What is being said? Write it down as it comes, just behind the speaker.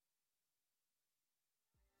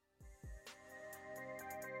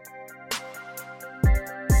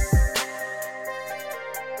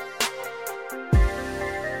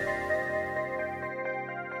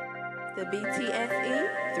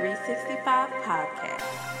BTSE 365 podcast.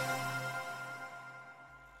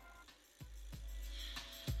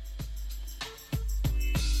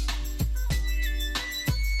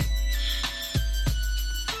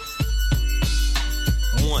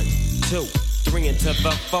 One, two, three into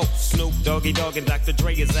the four. Snoop Doggy Dogg and Dr.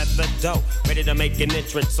 Dre is at the door, ready to make an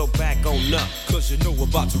entrance, so back on up. Cause you know we're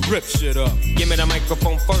about to rip shit up. Give me the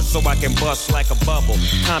microphone first so I can bust like a bubble.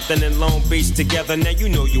 Compton and Long Beach together, now you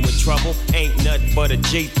know you in trouble. Ain't nothing but a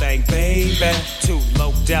G thing, baby. Too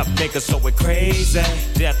low death niggas, so we're crazy.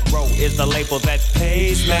 Death Row is the label that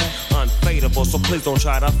pays me. Unfadable, so please don't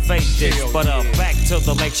try to fake this. But back to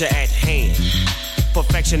the lecture at hand.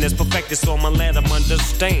 Perfection is perfected, so I'ma let them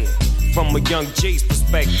understand. From a young G's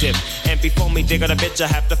perspective. And before me dig on a bitch, I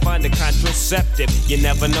have to find a contraceptive. You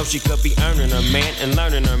never know, she could be earning her man and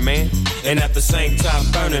learning her man. And at the same time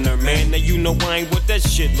burning her man. Now you know I ain't with that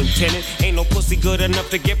shit, Lieutenant. Ain't no pussy good enough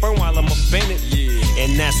to get burned while I'm offended. Yeah.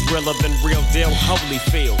 And that's realer than real deal,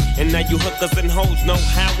 Holyfield. And now you hookers and hoes know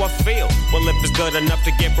how I feel. Well, if it's good enough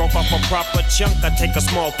to get broke off a proper chunk, I take a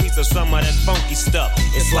small piece of some of that funky stuff.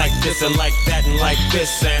 It's like this and like that and like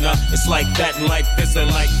this and it's like that and like this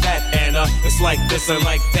and like that and it's like this and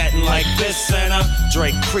like that and like this and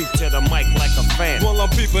Drake creep to the mic like a fan. Well, I'm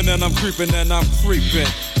peeping and I'm creeping and I'm creeping,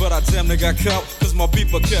 but I damn near got caught cause my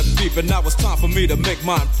beeper kept beeping. Now it's time for me to make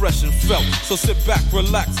my impression felt. So sit back,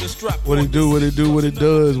 relax and strap. What it do, what it do, what it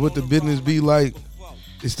does, what the business be like.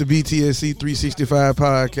 It's the BTSE 365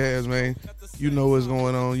 podcast, man. You know what's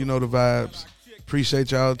going on. You know the vibes.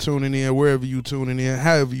 Appreciate y'all tuning in wherever you tuning in,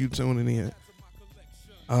 however you tuning in.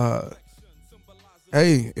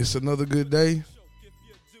 Hey, it's another good day.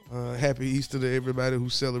 Happy Easter to everybody who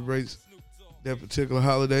celebrates that particular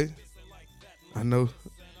holiday. I know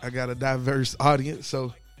I got a diverse audience,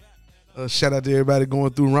 so shout out to everybody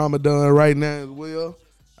going through Ramadan right now as well.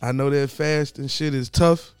 I know that fasting shit is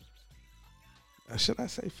tough. Should I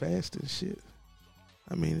say fasting shit?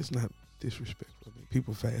 I mean, it's not disrespectful. I mean,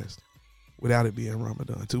 people fast without it being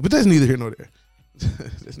Ramadan too, but that's neither here nor there.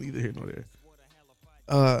 That's neither here nor there.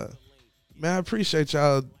 Man, I appreciate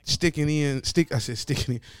y'all sticking it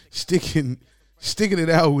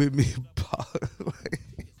out with me.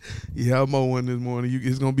 Yeah, I'm on one this morning.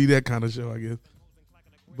 It's gonna be that kind of show, I guess.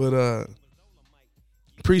 But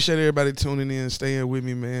appreciate everybody tuning in, staying with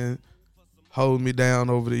me, man. Holding me down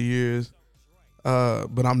over the years.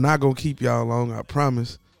 But I'm not gonna keep y'all long, I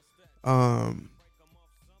promise. Earl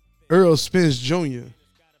Spence Jr.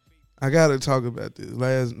 I gotta talk about this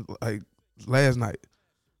last night.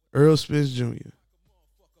 Earl Spence Jr.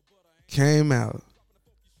 came out.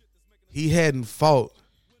 He hadn't fought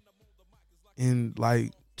in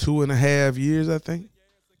like 2.5 years, I think.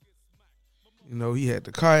 You know, he had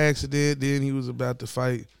the car accident. Then he was about to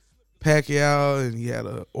fight Pacquiao, and he had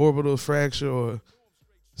an orbital fracture or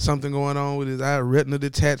something going on with his eye, retina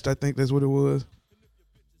detached. I think that's what it was.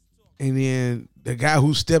 And then the guy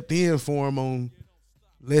who stepped in for him on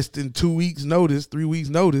less than 2 weeks' notice, 3 weeks'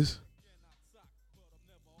 notice,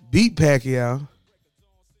 beat Pacquiao,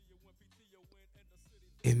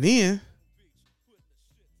 and then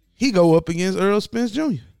he go up against Earl Spence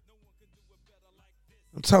Jr.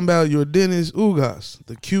 I'm talking about your Dennis Ugas,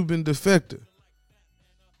 the Cuban defector.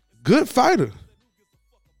 Good fighter.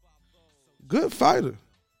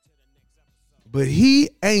 But he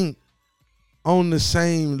ain't on the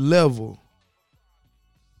same level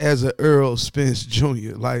as a Earl Spence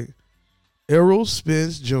Jr. Like, Earl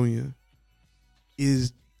Spence Jr. He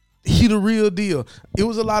the real deal. It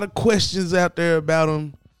was a lot of questions out there about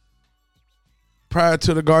him prior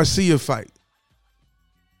to the Garcia fight.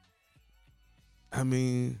 I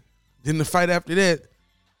mean, then the fight after that,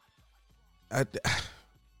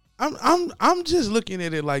 I'm just looking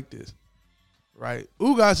at it like this, right?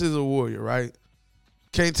 Ugas is a warrior, right?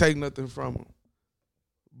 Can't take nothing from him,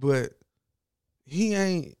 but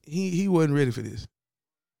he wasn't ready for this.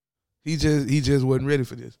 He just wasn't ready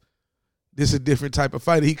for this. This is a different type of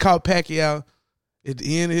fighter. He caught Pacquiao at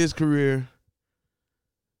the end of his career.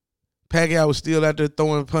 Pacquiao was still out there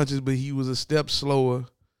throwing punches, but he was a step slower.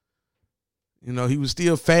 You know, he was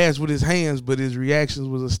still fast with his hands, but his reactions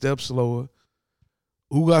was a step slower.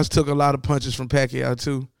 Ugas took a lot of punches from Pacquiao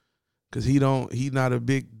too, because he's not a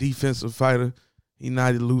big defensive fighter. He's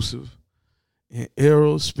not elusive. And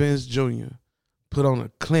Errol Spence Jr. put on a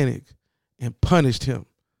clinic and punished him.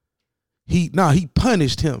 He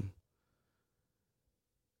punished him.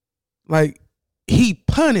 Like, he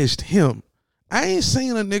punished him. I ain't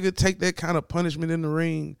seen a nigga take that kind of punishment in the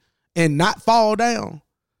ring and not fall down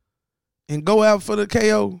and go out for the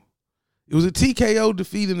KO. It was a TKO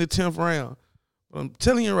defeat in the 10th round. But I'm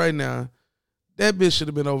telling you right now, that bitch should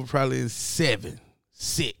have been over probably in 7,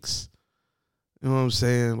 6. You know what I'm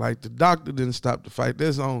saying? Like, the doctor didn't stop the fight.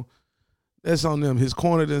 That's on them. His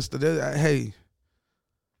corner didn't stop. Hey,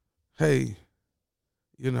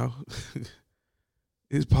 you know,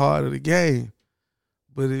 it's part of the game.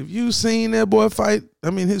 But if you seen that boy fight,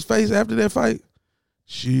 his face after that fight,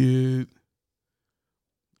 shit.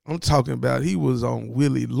 I'm talking about he was on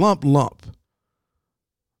Willie Lump.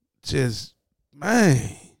 Just,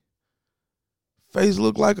 man. Face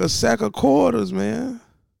looked like a sack of quarters, man.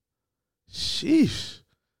 Sheesh.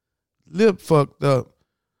 Lip fucked up.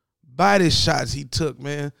 Body shots he took,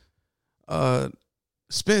 man.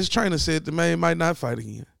 Spence trainer said the man might not fight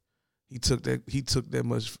again. He took that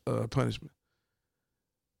much punishment.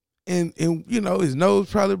 And you know, his nose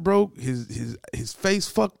probably broke, his face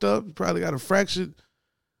fucked up, he probably got a fractured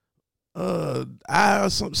eye or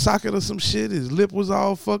some socket or some shit. His lip was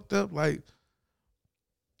all fucked up. Like,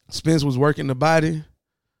 Spence was working the body.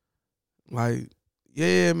 Like,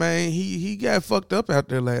 yeah, man, he got fucked up out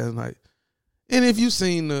there last night. And if you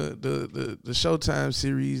seen the Showtime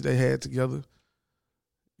series they had together,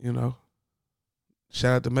 you know,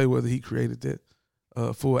 shout out to Mayweather, he created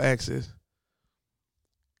that Full Access.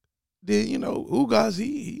 Then, you know, Ugas,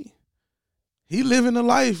 he living the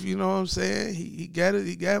life, you know what I'm saying? He got it,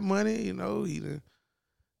 he got money, you know, he done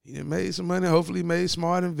made some money, hopefully made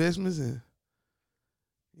smart investments, and,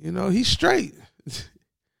 you know, he's straight.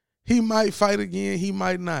 He might fight again, he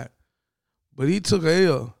might not. But he took a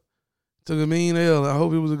L. Took a mean L. I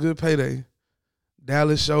hope it was a good payday.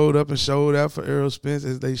 Dallas showed up and showed out for Errol Spence,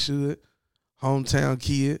 as they should. Hometown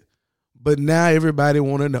kid. But now everybody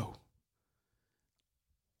want to know,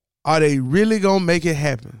 are they really going to make it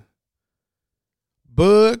happen?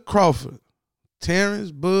 Bud Crawford,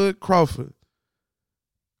 Terrence Bud Crawford,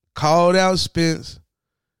 called out Spence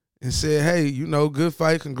and said, hey, you know, good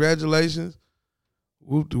fight, congratulations,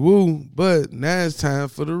 whoop-de-woo, but now it's time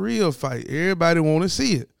for the real fight. Everybody want to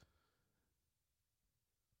see it.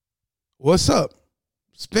 What's up?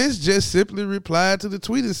 Spence just simply replied to the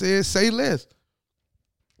tweet and said, say less.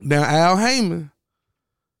 Now, Al Heyman,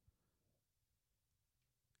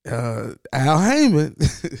 Al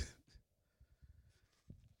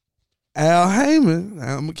Heyman,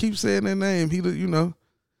 I'm going to keep saying that name. He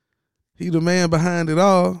the man behind it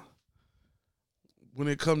all. When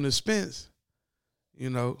it comes to Spence, you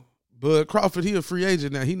know, Bud Crawford, he a free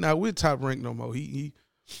agent now. He not with Top Rank no more. He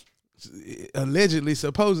allegedly,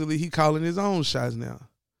 supposedly, he calling his own shots now.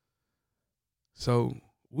 So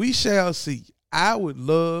we shall see. I would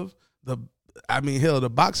love the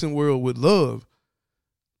boxing world would love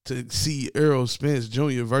to see Errol Spence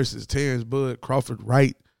Jr. versus Terrence Bud Crawford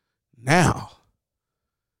right now.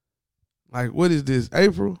 Like, what is this,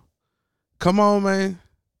 April? Come on, man.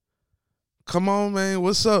 Come on, man.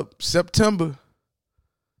 What's up? September.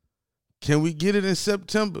 Can we get it in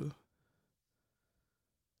September?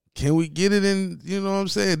 Can we get it in, you know what I'm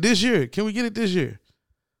saying, this year? Can we get it this year?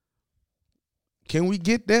 Can we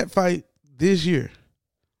get that fight this year?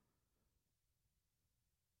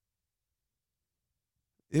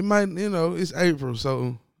 It might, you know, it's April,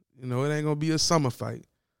 so, you know, it ain't going to be a summer fight.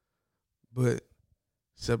 But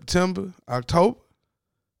September, October,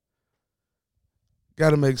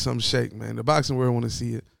 got to make something shake, man. The boxing world want to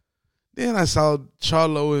see it. Then I saw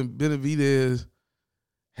Charlo and Benavidez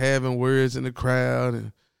having words in the crowd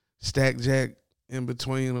and Stack Jack in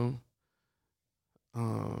between them.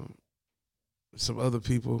 Some other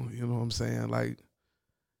people, you know what I'm saying? Like,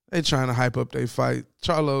 they trying to hype up their fight.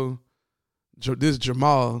 Charlo, this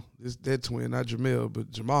Jamal, that twin, not Jamel, but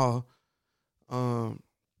Jamal,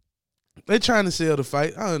 they trying to sell the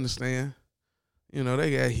fight. I understand. You know,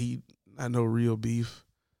 they got heat, not no real beef.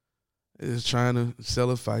 They just trying to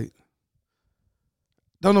sell a fight.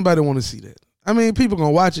 Don't nobody want to see that. I mean, people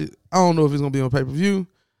going to watch it. I don't know if it's going to be on pay-per-view.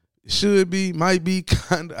 It should be, might be,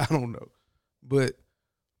 kind of, I don't know. But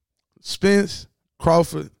Spence,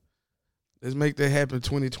 Crawford, let's make that happen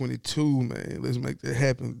 2022, man. Let's make that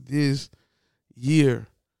happen this year.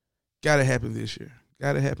 Got to happen this year.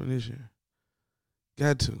 Got to happen this year.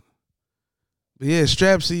 Got to. But yeah,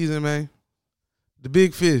 strap season, man. The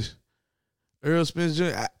big fish. Errol Spence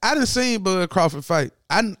Jr. I done seen Bud Crawford fight.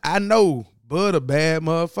 I know Bud a bad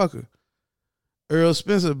motherfucker. Errol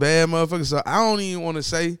Spence a bad motherfucker. So I don't even want to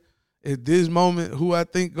say at this moment who I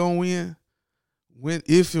think gonna win,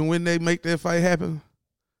 if and when they make that fight happen.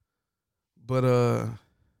 But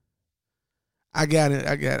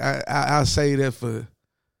I'll say that for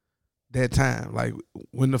that time. Like,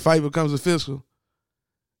 when the fight becomes official,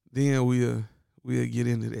 then we'll get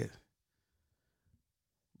into that.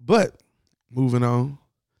 But moving on,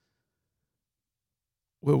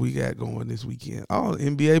 what we got going this weekend? Oh,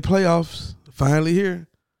 NBA playoffs finally here.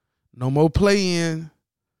 No more play-in,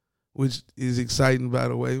 which is exciting, by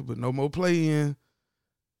the way, but no more play-in.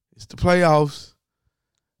 It's the playoffs.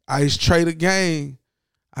 Ice Trader game.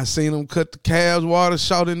 I seen him cut the Cavs water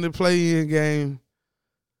shot in the play-in game.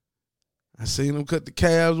 I seen him cut the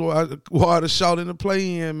Cavs water shot in the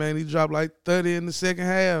play-in, man. He dropped like 30 in the second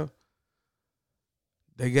half.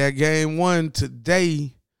 They got game one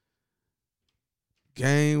today.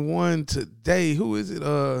 Game one today. Who is it?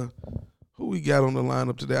 Who we got on the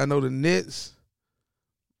lineup today? I know the Nets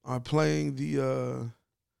are playing the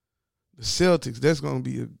Celtics. That's going to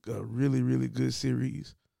be a really, really good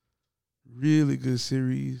series. Really good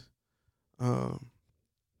series. Then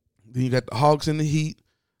you got the Hawks and the Heat.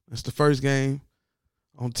 That's the first game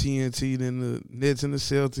on TNT. Then the Nets and the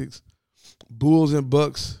Celtics. Bulls and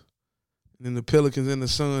Bucks. And then the Pelicans and the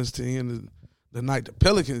Suns to end the night. The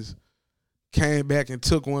Pelicans came back and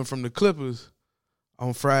took one from the Clippers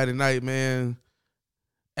on Friday night, man.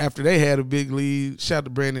 After they had a big lead. Shout out to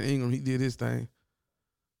Brandon Ingram. He did his thing.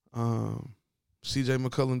 C.J.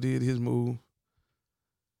 McCollum did his move.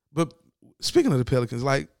 But speaking of the Pelicans,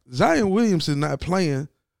 like, Zion Williamson not playing,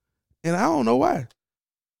 and I don't know why.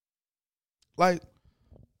 Like,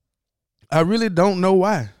 I really don't know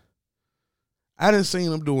why. I done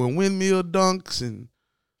seen him doing windmill dunks and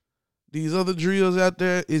these other drills out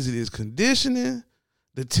there. Is it his conditioning?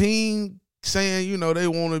 The team saying, you know, they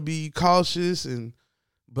want to be cautious,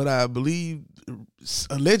 but I believe,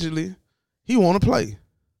 allegedly, he want to play.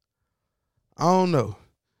 I don't know.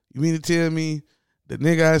 You mean to tell me the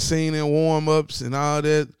nigga I seen in warm-ups and all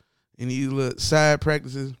that and these little side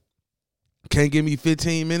practices can't give me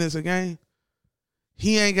 15 minutes a game?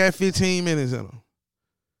 He ain't got 15 minutes in him.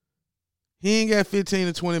 He ain't got 15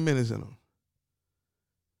 to 20 minutes in him.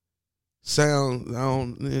 Sound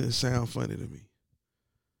funny to me.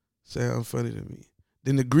 Sound funny to me.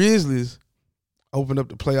 Then the Grizzlies opened up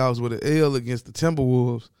the playoffs with an L against the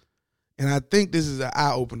Timberwolves, and I think this is an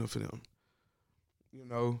eye-opener for them. You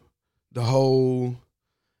know, the whole,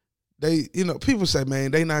 people say, man,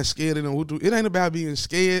 they not scared of them. It ain't about being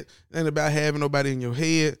scared. It ain't about having nobody in your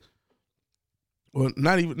head. Or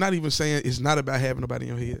not even saying it's not about having nobody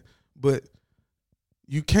in your head. But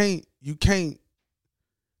you can't play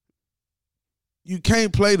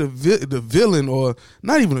the villain, or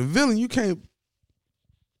not even a villain. You can't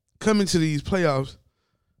come into these playoffs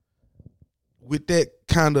with that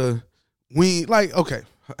kind of okay,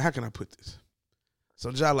 how can I put this? So,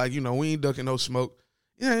 Ja, like, we ain't ducking no smoke.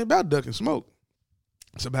 It ain't about ducking smoke.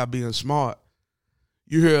 It's about being smart.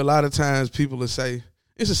 You hear a lot of times people will say,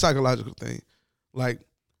 it's a psychological thing, like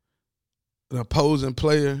an opposing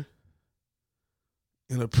player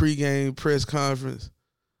in a pregame press conference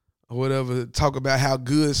or whatever, talk about how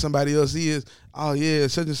good somebody else is. Oh, yeah,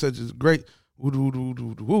 such and such is great. Woo, woo, woo,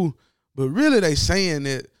 woo, woo. But really they saying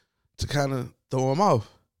that to kind of throw them off.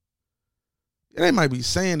 Yeah, they might be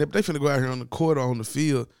saying that, but they finna go out here on the court or on the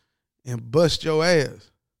field and bust your ass.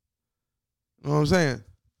 You know what I'm saying?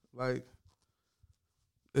 Like,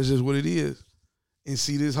 that's just what it is. And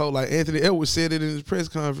see this whole, like Anthony Edwards said it in his press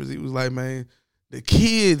conference. He was like, man, the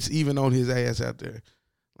kids even on his ass out there.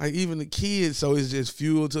 Like, even the kids, so it's just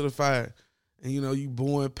fuel to the fire. And, you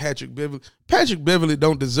booing Patrick Beverly. Patrick Beverly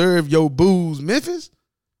don't deserve your boos, Memphis.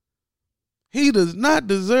 He does not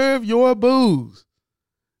deserve your boos.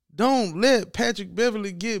 Don't let Patrick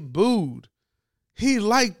Beverly get booed. He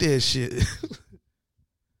like that shit.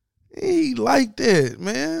 He like that,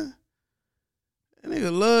 man. That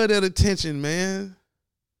nigga love that attention, man.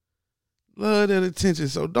 Love that attention.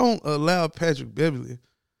 So don't allow Patrick Beverly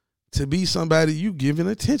to be somebody you giving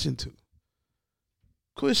attention to.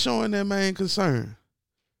 Quit showing that man concern.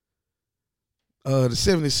 The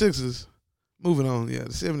 76ers, moving on, the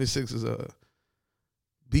 76ers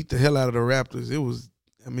beat the hell out of the Raptors. It was,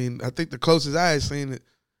 I think the closest I had seen it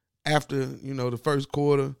after, the first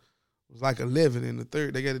quarter was like 11 in the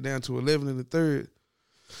third. They got it down to 11 in the third.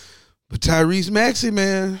 But Tyrese Maxey,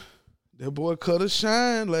 man, that boy cut a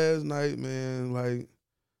shine last night, man. Like,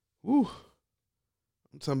 whoo.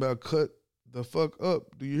 I'm talking about cut the fuck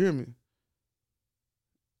up. Do you hear me?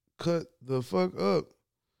 Cut the fuck up.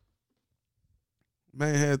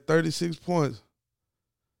 Man had 36 points.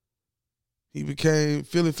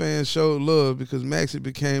 Philly fans showed love because Maxey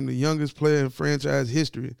became the youngest player in franchise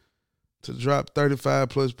history to drop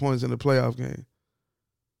 35-plus points in a playoff game.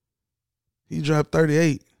 He dropped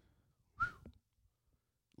 38.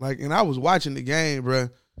 Like, and I was watching the game, bro.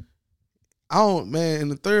 In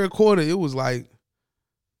the third quarter, it was like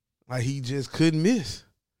he just couldn't miss.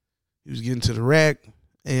 He was getting to the rack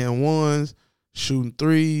and ones, shooting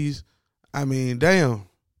threes. Damn.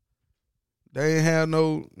 They ain't have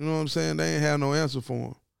no, you know what I'm saying? They ain't have no answer for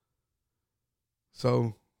him.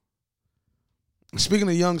 So, speaking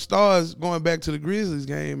of young stars, going back to the Grizzlies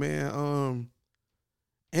game, man,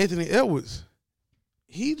 Anthony Edwards,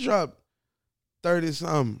 he dropped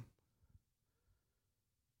 30-something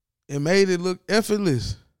and made it look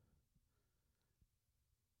effortless.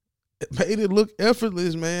 It made it look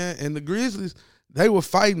effortless, man. And the Grizzlies, they were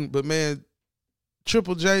fighting, but, man,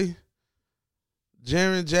 Triple J,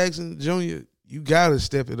 Jaren Jackson Jr., you got to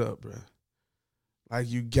step it up, bro. Like,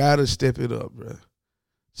 you got to step it up, bro.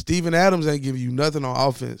 Steven Adams ain't giving you nothing on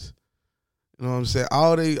offense. You know what I'm saying?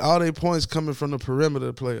 All they points coming from the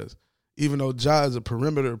perimeter players, even though Ja is a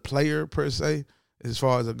perimeter player per se, as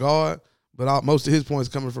far as a guard, but most of his points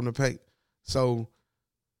coming from the paint. So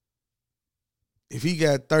if he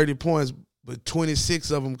got 30 points, but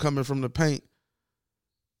 26 of them coming from the paint,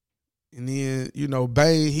 and then, you know,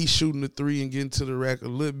 Bane, he's shooting the three and getting to the rack a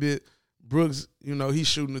little bit. Brooks, you know, he's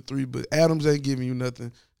shooting the three, but Adams ain't giving you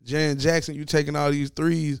nothing. Jaren Jackson, you taking all these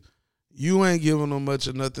threes, you ain't giving them much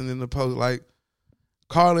of nothing in the post. Like,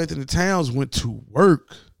 Karl-Anthony Towns went to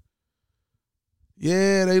work.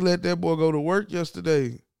 Yeah, they let that boy go to work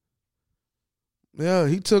yesterday. Yeah,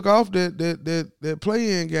 he took off that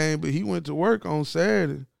play-in game, but he went to work on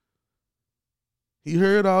Saturday. He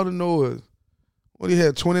heard all the noise. What, he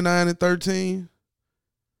had 29 and 13?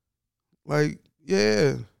 Like,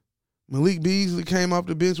 yeah. Malik Beasley came off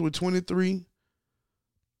the bench with 23.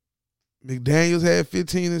 McDaniels had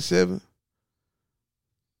 15 and 7.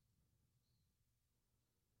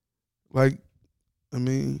 Like, I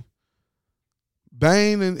mean,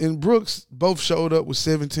 Bane and Brooks both showed up with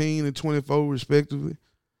 17 and 24 respectively.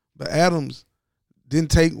 But Adams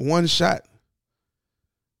didn't take one shot.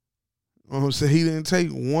 You know what I'm saying? He didn't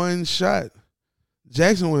take one shot.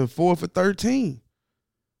 Jackson went 4 for 13.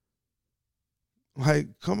 Like,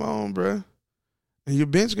 come on, bruh. And your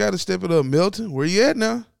bench got to step it up. Milton, where you at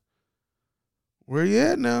now? Where you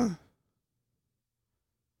at now?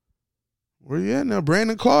 Where you at now?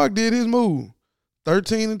 Brandon Clark did his move.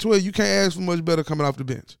 13 and 12. You can't ask for much better coming off the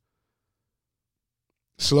bench.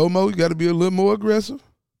 Slow-mo, you got to be a little more aggressive.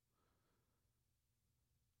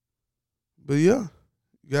 But, yeah,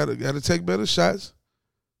 you got to take better shots.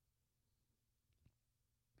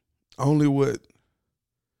 Only what?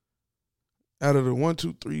 Out of the 1,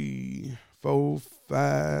 2, 3, 4,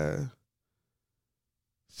 5,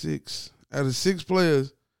 6. Out of 6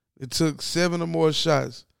 players, it took 7 or more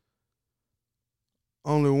shots.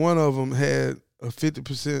 Only one of them had a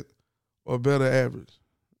 50% or better average.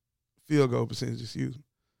 Field goal percentage, excuse me.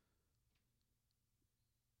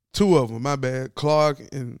 2 of them, my bad. Clark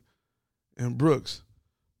and Brooks.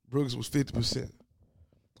 Brooks was 50%.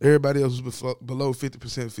 Everybody else was below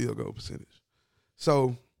 50% field goal percentage.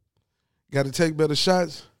 So, got to take better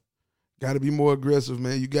shots. Got to be more aggressive,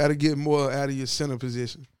 man. You got to get more out of your center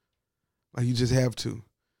position. Like, you just have to.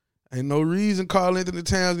 Ain't no reason Karl-Anthony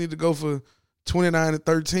Towns need to go for 29 and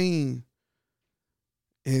 13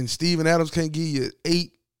 and Steven Adams can't give you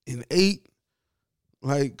 8 and 8.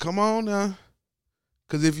 Like, come on now.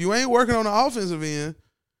 Because if you ain't working on the offensive end,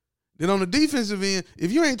 then on the defensive end,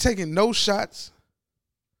 if you ain't taking no shots,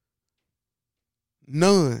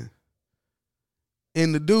 none,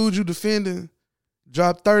 and the dude you defending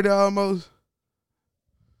dropped 30 almost,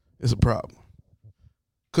 it's a problem.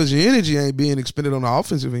 Because your energy ain't being expended on the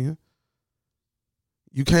offensive end.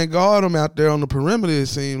 You can't guard him out there on the perimeter, it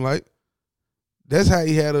seemed like. That's how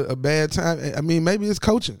he had a bad time. I mean, maybe it's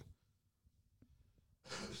coaching.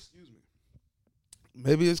 Excuse me.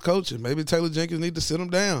 Maybe it's coaching. Maybe Taylor Jenkins need to sit him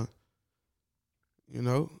down. You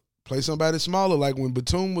know, play somebody smaller. Like when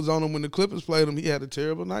Batum was on him when the Clippers played him, he had a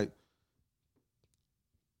terrible night.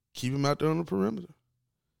 Keep him out there on the perimeter.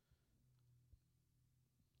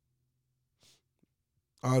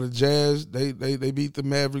 The Jazz, they beat the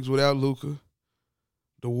Mavericks without Luka.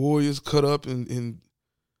 The Warriors cut up and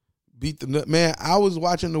beat the nut. Man, I was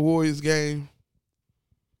watching the Warriors game,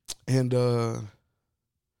 and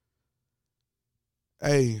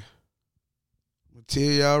hey, I'm gonna tell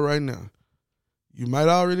y'all right now. You might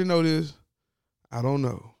already know this. I don't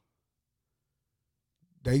know.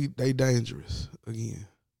 They dangerous again.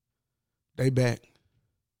 They back.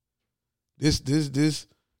 This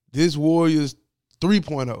Warriors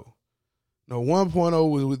 3.0. No,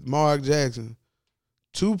 1.0 was with Mark Jackson.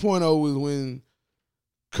 2.0 was when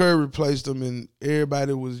Kerr replaced them and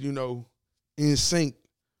everybody was, you know, in sync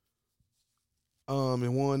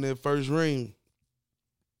and won that first ring.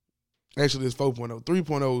 Actually, it's 4.0.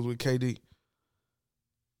 3.0 was with KD.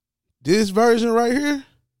 This version right here,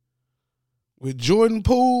 with Jordan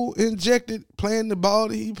Poole injected, playing the ball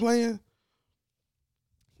that he playing,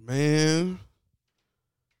 Man,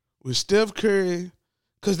 with Steph Curry,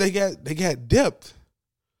 because they got depth.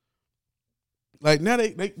 Like now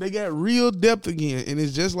they got real depth again. And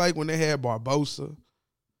it's just like when they had Barbosa,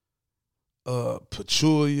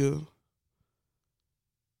 Pachulia,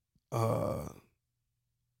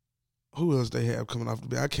 who else they have coming off the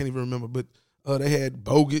bench? I can't even remember, but they had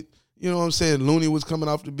Bogut. You know what I'm saying? Looney was coming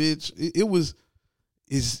off the bench. It's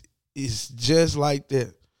just like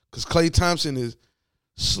that. Because Klay Thompson is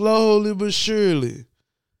slowly but surely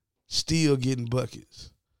still getting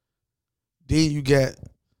buckets. Then you got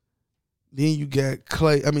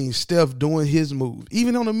Steph doing his move.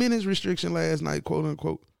 Even on the minutes restriction last night, quote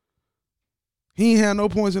unquote. He ain't had no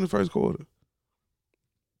points in the first quarter.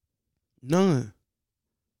 None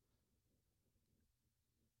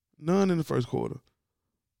in the first quarter.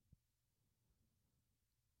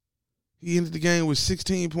 He ended the game with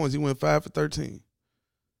 16 points. He went 5 for 13.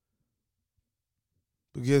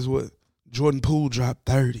 But guess what? Jordan Poole dropped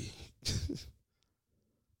 30.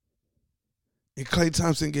 And Klay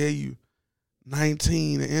Thompson gave you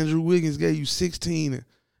 19. And Andrew Wiggins gave you 16. And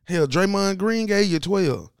hell, Draymond Green gave you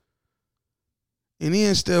 12. And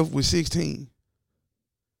then Steph with 16.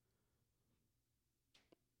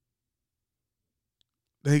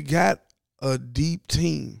 They got a deep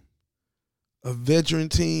team, a veteran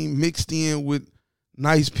team mixed in with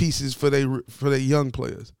nice pieces for their young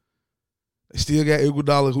players. They still got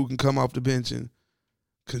Iguodala who can come off the bench and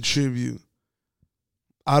contribute.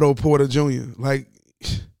 Otto Porter Jr. Like,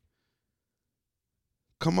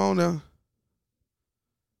 come on now.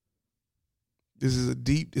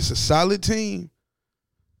 It's a solid team.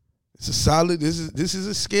 This is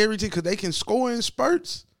a scary team because they can score in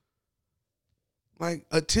spurts. Like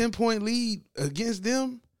a 10-point lead against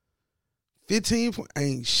them, 15 points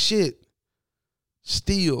ain't shit.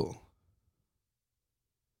 Still.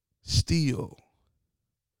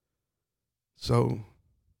 So,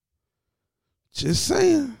 just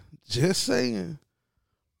saying.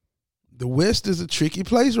 The West is a tricky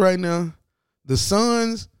place right now. The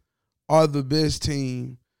Suns are the best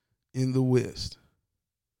team in the West.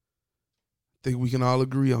 I think we can all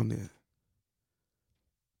agree on that.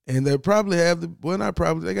 And they probably have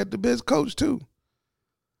they got the best coach too.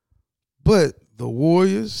 But the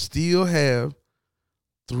Warriors still have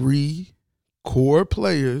 3 core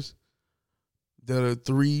players that are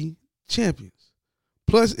 3 champions.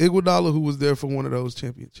 Plus Iguodala, who was there for one of those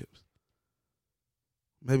championships.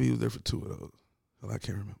 Maybe he was there for 2 of those. Well, I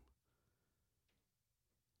can't remember.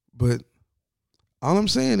 But all I'm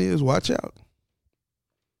saying is watch out.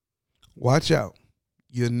 Watch out.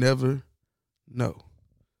 You never know.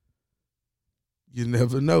 You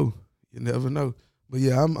never know. But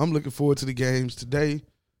yeah, I'm looking forward to the games today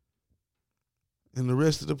and the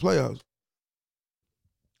rest of the playoffs.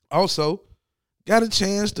 Also, got a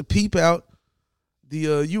chance to peep out the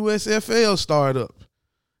USFL startup.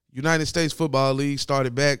 United States Football League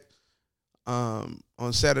started back on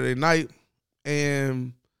Saturday night,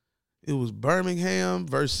 and it was Birmingham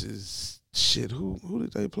versus who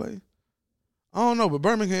did they play? I don't know, but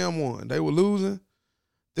Birmingham won. They were losing.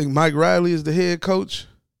 I think Mike Riley is the head coach.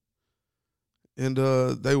 And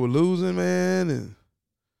they were losing, man. And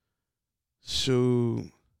shoot.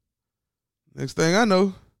 Next thing I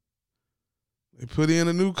know, they put in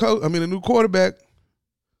a new quarterback.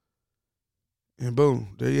 And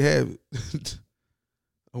boom, there you have it.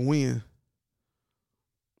 A win.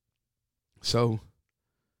 So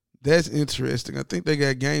that's interesting. I think they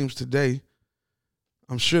got games today.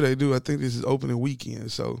 I'm sure they do. I think this is opening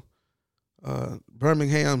weekend. So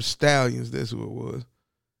Birmingham Stallions, that's who it was.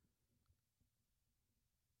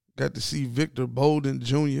 Got to see Victor Bolden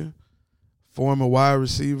Jr., former wide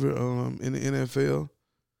receiver in the NFL.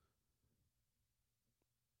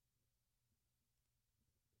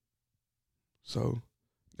 So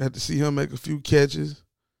got to see him make a few catches.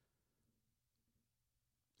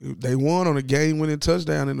 They won on a game-winning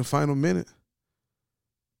touchdown in the final minute.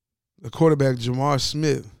 The quarterback, Jamar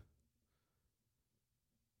Smith.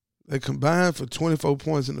 They combined for 24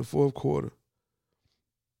 points in the fourth quarter.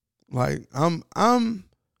 Like I'm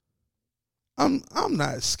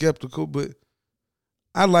not skeptical, but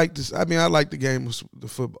I like this. I mean, I like the game of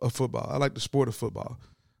football. I like the sport of football.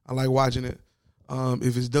 I like watching it.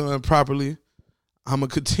 If it's done properly, I'm gonna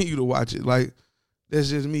continue to watch it. Like that's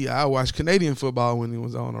just me. I watched Canadian football when it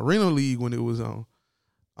was on, Arena League when it was on.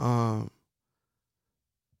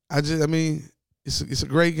 It's a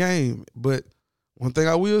great game, but one thing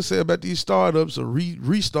I will say about these startups or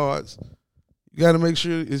restarts, you got to make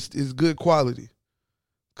sure it's good quality,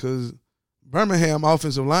 because Birmingham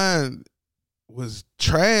offensive line was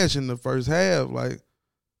trash in the first half. Like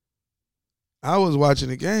I was watching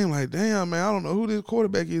the game like, damn, man, I don't know who this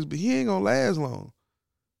quarterback is, but he ain't going to last long.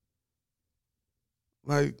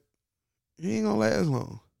 Like, he ain't going to last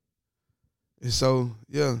long. And so,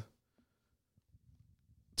 yeah,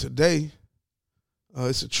 today,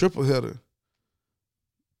 it's a triple header.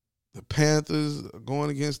 The Panthers are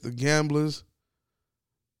going against the Gamblers.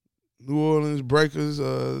 New Orleans Breakers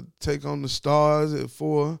take on the Stars at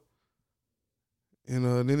 4. And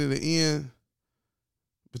then in the end,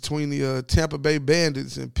 between the Tampa Bay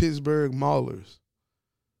Bandits and Pittsburgh Maulers.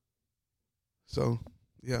 So,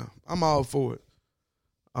 yeah, I'm all for it.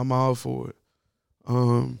 I'm all for it.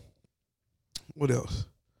 What else?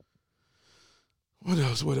 What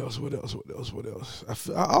else?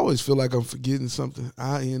 I always feel like I'm forgetting something.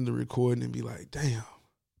 I end the recording and be like, damn,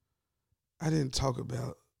 I didn't talk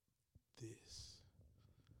about this.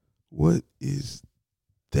 What is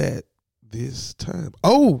that this time?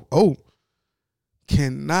 Oh,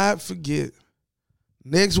 cannot forget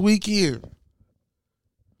next weekend.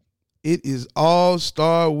 It is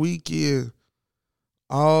All-Star Weekend.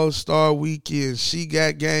 All-Star Weekend. She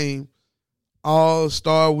Got Game.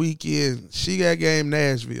 All-Star Weekend. She Got Game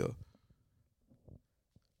Nashville.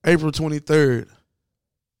 April 23rd.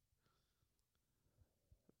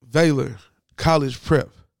 Baylor College Prep.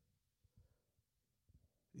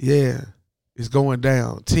 Yeah, it's going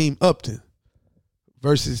down. Team Upton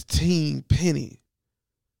versus Team Penny.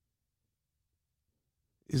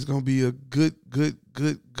 It's going to be a good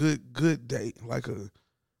day. Like a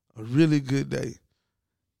really good day.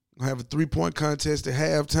 We're going to have a 3-point contest at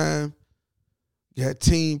halftime. You got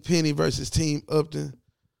Team Penny versus Team Upton.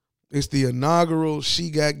 It's the inaugural She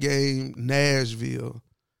Got Game Nashville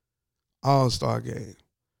All-Star Game.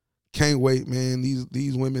 Can't wait, man.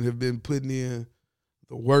 These women have been putting in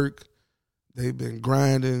the work. They've been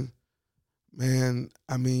grinding. Man,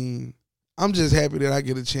 I mean, I'm just happy that I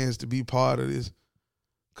get a chance to be part of this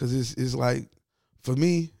because it's like, for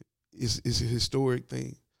me, it's a historic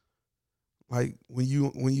thing. Like, when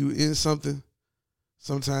you in something,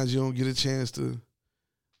 sometimes you don't get a chance to,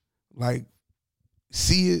 like,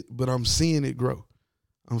 see it, but I'm seeing it grow.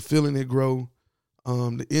 I'm feeling it grow.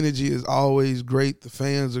 The energy is always great. The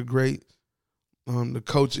fans are great. The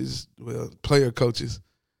coaches, player coaches,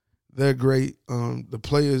 they're great. The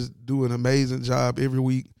players do an amazing job every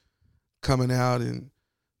week coming out and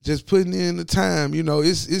just putting in the time. You know,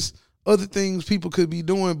 it's other things people could be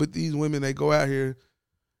doing, but these women, they go out here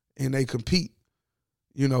and they compete.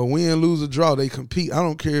 You know, win, lose, or draw, they compete. I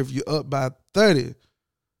don't care if you're up by 30.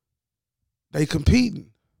 They competing.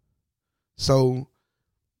 So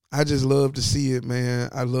I just love to see it, man.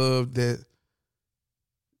 I love that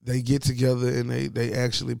they get together and they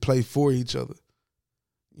actually play for each other.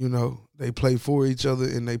 You know, they play for each other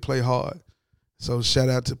and they play hard. So shout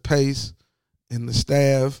out to Pace and the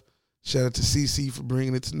staff. Shout out to CC for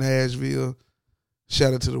bringing it to Nashville.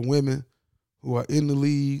 Shout out to the women who are in the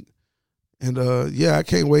league. And, yeah, I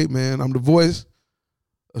can't wait, man. I'm the voice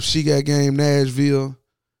of She Got Game Nashville.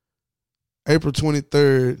 April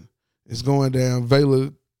 23rd is going down. Baylor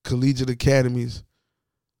Collegiate Academies.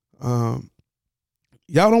 Y'all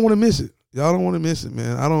don't want to miss it. Y'all don't want to miss it,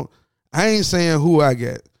 man. I ain't saying who I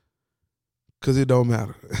got because it don't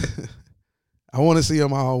matter. I want to see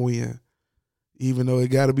them all win, even though it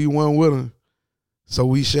got to be one winner. So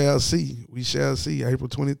we shall see. We shall see. April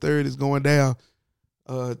 23rd is going down.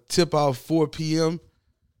 Tip off 4 p.m.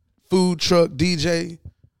 Food truck DJ.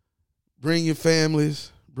 Bring your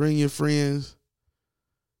families. Bring your friends.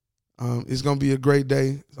 It's going to be a great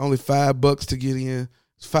day. It's only $5 to get in.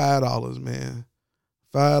 It's $5, man.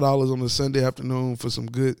 $5 on a Sunday afternoon for some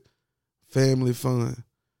good family fun.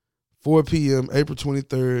 4 p.m., April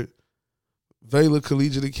 23rd, Baylor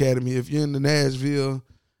Collegiate Academy. If you're in the Nashville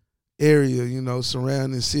area, you know,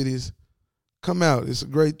 surrounding cities, come out. It's a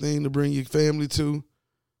great thing to bring your family to.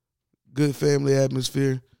 Good family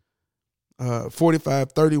atmosphere.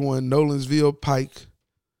 4531 Nolensville Pike,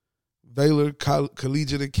 Baylor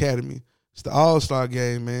Collegiate Academy. It's the All-Star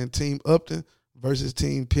game, man. Team Upton versus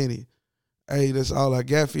Team Penny. Hey, that's all I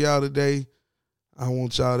got for y'all today. I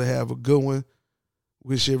want y'all to have a good one.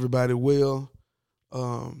 Wish everybody well.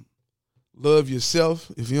 Love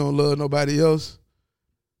yourself. If you don't love nobody else,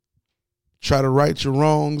 try to right your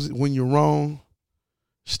wrongs when you're wrong.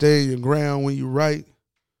 Stay your ground when you're right.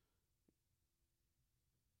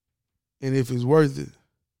 And if it's worth it,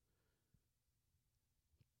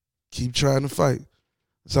 keep trying to fight.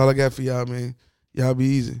 That's all I got for y'all, man. Y'all be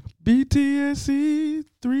easy. BTSC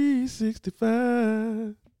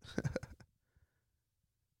 365.